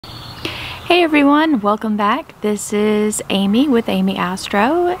Hey everyone, welcome back. This is Amy with Amy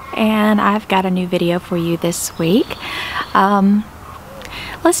Astro, and I've got a new video for you this week.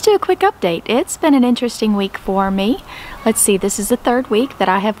 Let's do a quick update. It's been an interesting week for me. Let's see, this is the third week that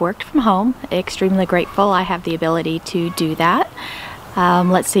I have worked from home. Extremely grateful I have the ability to do that.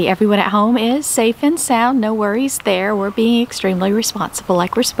 Let's see, everyone at home is safe and sound. No worries there. We're being extremely responsible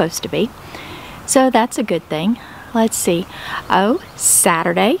like we're supposed to be. So that's a good thing. Let's see. Oh,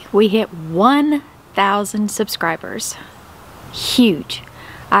 Saturday we hit 1,000 subscribers. Huge.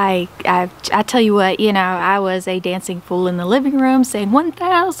 I tell you what, you know, I was a dancing fool in the living room saying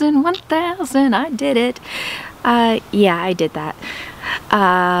 1,000, 1,000. I did it. Yeah, I did that.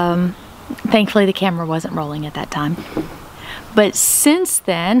 Thankfully the camera wasn't rolling at that time. But since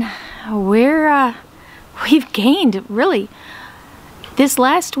then, we've gained, really, this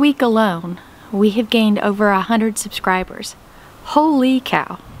last week alone, we have gained over 100 subscribers. Holy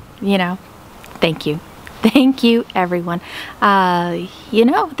cow. You know, thank you. Thank you, everyone. You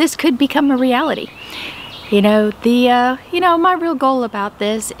know, this could become a reality. You know, my real goal about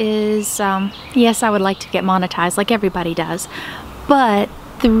this is, yes, I would like to get monetized like everybody does, but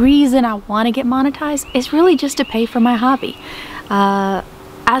the reason I want to get monetized is really just to pay for my hobby.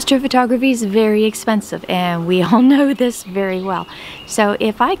 Astrophotography is very expensive, and we all know this very well. So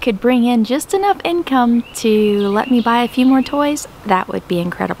if I could bring in just enough income to let me buy a few more toys, that would be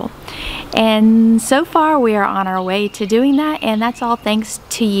incredible. And so far we are on our way to doing that, and that's all thanks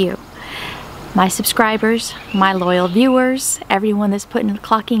to you. My subscribers, my loyal viewers, everyone that's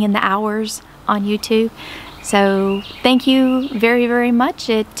clocking in the hours on YouTube. So thank you very, very much.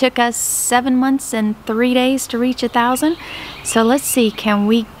 It took us 7 months and 3 days to reach 1,000. So let's see, can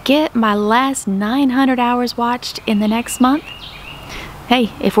we get my last 900 hours watched in the next month? Hey,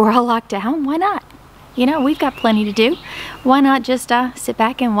 if we're all locked down, why not? You know, we've got plenty to do. Why not just sit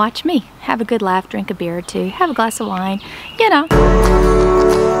back and watch me? Have a good laugh, drink a beer or two, have a glass of wine, you know.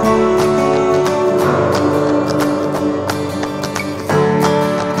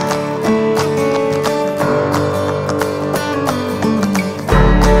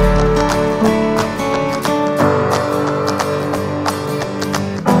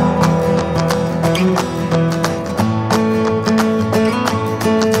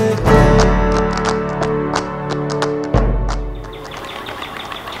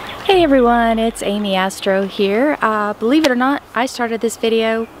 Hey everyone, it's Amy Astro here. Believe it or not, I started this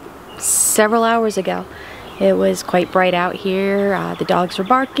video several hours ago. It was quite bright out here. The dogs were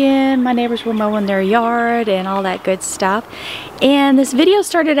barking, my neighbors were mowing their yard and all that good stuff. And this video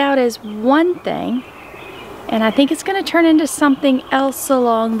started out as one thing, and I think it's going to turn into something else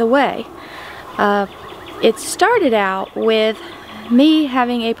along the way. It started out with me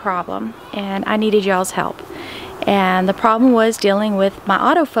having a problem, and I needed y'all's help. And the problem was dealing with my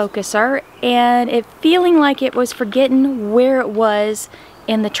autofocuser and it feeling like it was forgetting where it was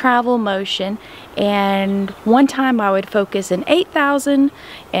in the travel motion. And one time I would focus in 8,000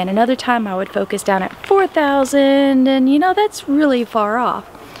 and another time I would focus down at 4,000, and you know, that's really far off.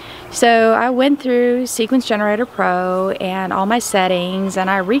 So I went through Sequence Generator Pro and all my settings, and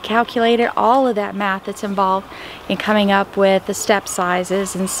I recalculated all of that math that's involved in coming up with the step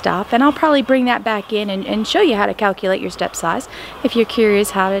sizes and stuff. And I'll probably bring that back in and show you how to calculate your step size if you're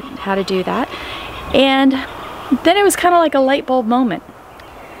curious how to do that. And then it was kind of like a light bulb moment.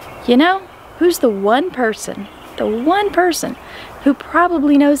 You know, who's the one person who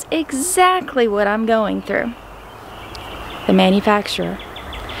probably knows exactly what I'm going through? The manufacturer.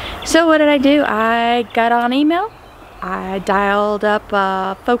 So what did I do? I got on email, I dialed up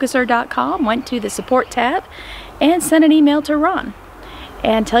focuser.com, went to the support tab, and sent an email to Ron.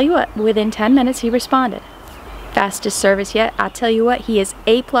 And tell you what, within 10 minutes he responded. Fastest service yet. I tell you what, he is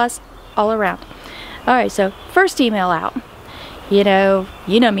A+ all around. Alright, so first email out. You know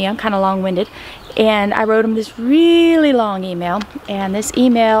me, I'm kind of long-winded. And I wrote him this really long email, and this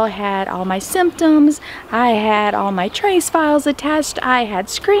email had all my symptoms, I had all my trace files attached, I had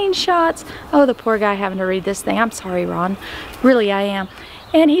screenshots. Oh, the poor guy having to read this thing. I'm sorry, Ron. Really, I am.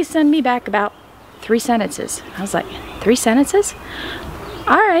 And he sent me back about 3 sentences. I was like, 3 sentences?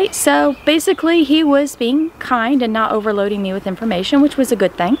 Alright, so basically he was being kind and not overloading me with information, which was a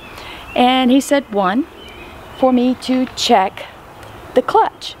good thing. And he said, 1, for me to check the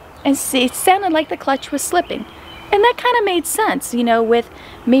clutch. And see, it sounded like the clutch was slipping. And that kind of made sense, you know, with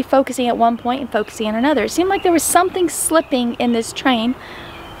me focusing at one point and focusing on another. It seemed like there was something slipping in this train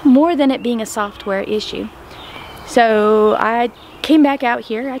more than it being a software issue. So I came back out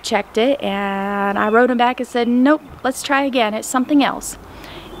here, I checked it, and I wrote him back and said, nope, let's try again, it's something else.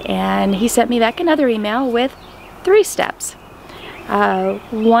 And he sent me back another email with 3 steps.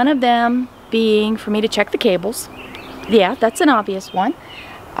 One of them being for me to check the cables. Yeah, that's an obvious one.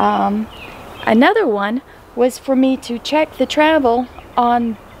 Another one was for me to check the travel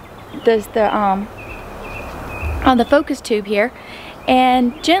on the focus tube here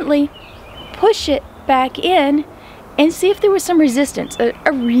and gently push it back in and see if there was some resistance,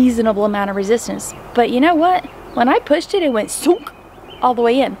 a reasonable amount of resistance. But you know what? When I pushed it, it went sunk all the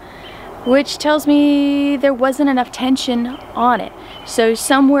way in, which tells me there wasn't enough tension on it. So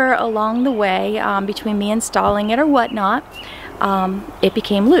somewhere along the way, between me installing it or whatnot, it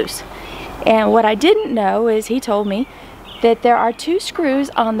became loose. And what I didn't know is he told me that there are 2 screws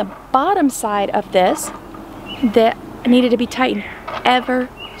on the bottom side of this that needed to be tightened ever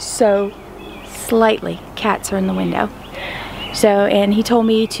so slightly. Cats are in the window. So, and he told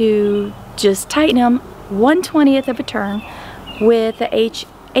me to just tighten them 1/20th of a turn with the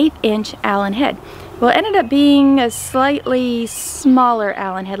 1/8" Allen head. Well, it ended up being a slightly smaller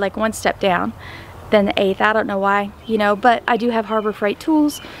Allen head, like 1 step down than the 1/8. I don't know why, you know, but I do have Harbor Freight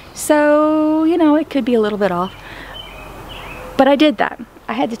tools, so, you know, it could be a little bit off. But I did that.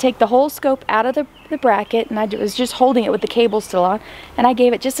 I had to take the whole scope out of the bracket, and I was just holding it with the cable still on, and I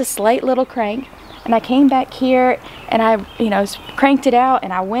gave it just a slight little crank, and I came back here and I, you know, cranked it out,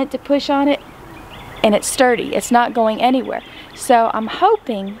 and I went to push on it, and it's sturdy. It's not going anywhere. So I'm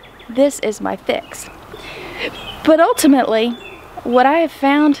hoping this is my fix. But ultimately, what I have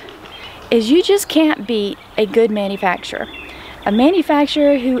found is you just can't beat a good manufacturer. A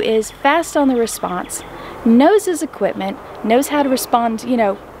manufacturer who is fast on the response, knows his equipment, knows how to respond, you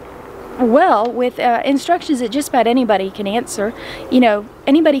know, well with instructions that just about anybody can answer, you know,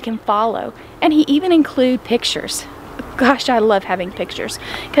 anybody can follow. And he even include pictures. Gosh, I love having pictures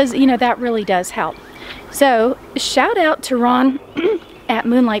because, you know, that really does help. So shout out to Ron at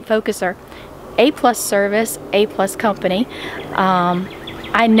Moonlight Focuser. A+ service, A+ company.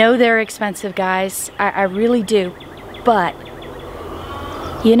 I know they're expensive, guys. I really do. But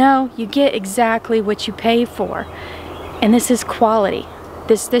you know, you get exactly what you pay for. And this is quality.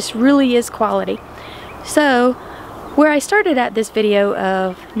 This really is quality. So, where I started at this video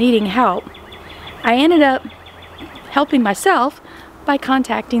of needing help, I ended up helping myself by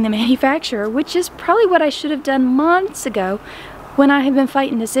contacting the manufacturer, which is probably what I should have done months ago when I had been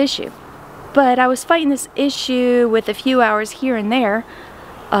fighting this issue. But I was fighting this issue with a few hours here and there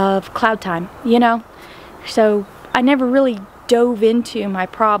of cloud time, you know? So, I never really dove into my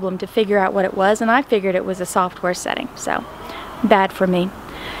problem to figure out what it was, and I figured it was a software setting, so bad for me.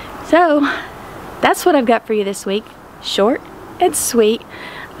 So that's what I've got for you this week. Short and sweet.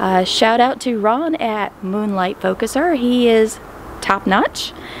 Shout out to Ron at Moonlight Focuser. He is top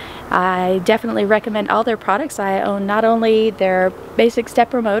notch. I definitely recommend all their products. I own not only their basic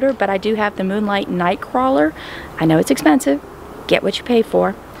stepper motor, but I do have the Moonlight Nightcrawler. I know it's expensive. Get what you pay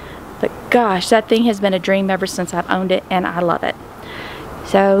for. But gosh, that thing has been a dream ever since I've owned it, and I love it.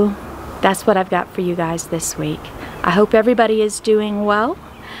 So that's what I've got for you guys this week. I hope everybody is doing well.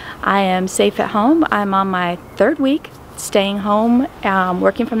 I am safe at home. I'm on my 3rd week staying home,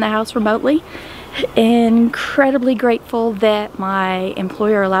 working from the house remotely. Incredibly grateful that my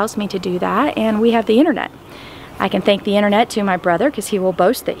employer allows me to do that, and we have the internet. I can thank the internet to my brother because he will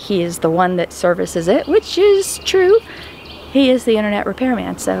boast that he is the one that services it, which is true. He is the internet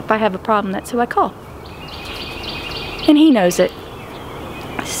repairman, so if I have a problem, that's who I call. And he knows it.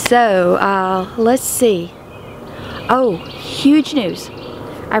 So, let's see. Oh, huge news.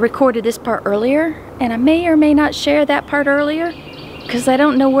 I recorded this part earlier, and I may or may not share that part earlier, because I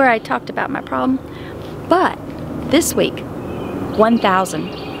don't know where I talked about my problem. But, this week,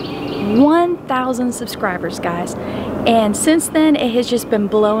 1,000 subscribers, guys. And since then, it has just been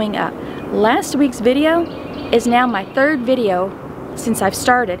blowing up. Last week's video is now my 3rd video since I've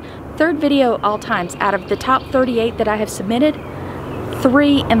started. 3rd video all times. Out of the top 38 that I have submitted,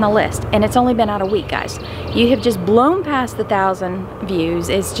 3 in the list. And it's only been out a week, guys. You have just blown past the 1,000 views.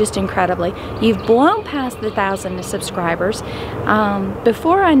 It's just incredibly. You've blown past the 1,000 subscribers.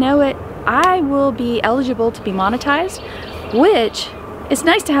 Before I know it, I will be eligible to be monetized, which is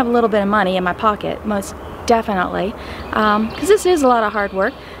nice to have a little bit of money in my pocket, most definitely. Because this is a lot of hard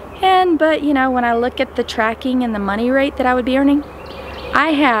work. But you know, when I look at the tracking and the money rate that I would be earning,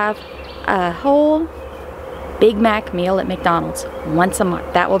 I have a whole Big Mac meal at McDonald's once a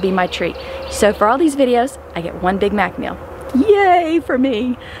month. That will be my treat. So for all these videos, I get 1 Big Mac meal. Yay for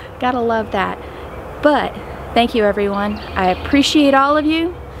me. Gotta love that. But thank you, everyone. I appreciate all of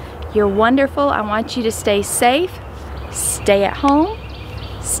you. You're wonderful. I want you to stay safe, stay at home,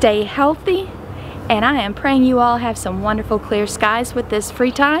 stay healthy, and I am praying you all have some wonderful clear skies with this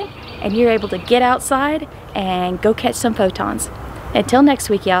free time, and you're able to get outside and go catch some photons. Until next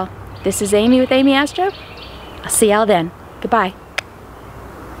week, y'all, This is Amy with Amy Astro. I'll see y'all then. Goodbye.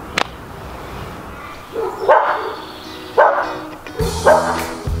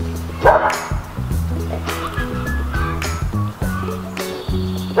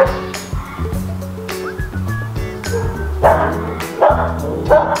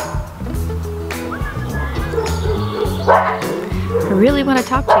 I really want to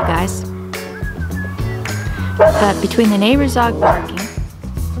talk to you guys, but between the neighbor's dog barking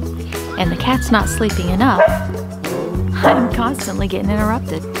and the cat's not sleeping enough, I'm constantly getting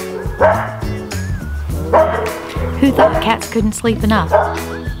interrupted. Who thought cats couldn't sleep enough?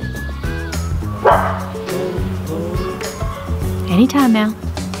 Anytime now.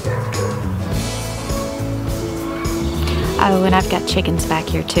 Oh, and I've got chickens back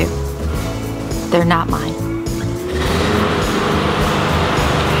here too. They're not mine.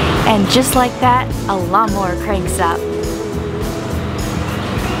 And just like that, a lawnmower cranks up.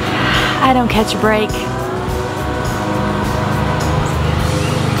 I don't catch a break.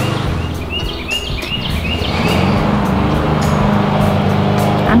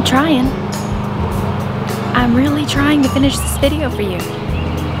 I'm trying. I'm really trying to finish this video for you.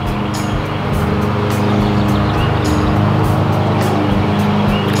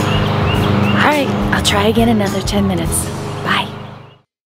 Alright, I'll try again another 10 minutes.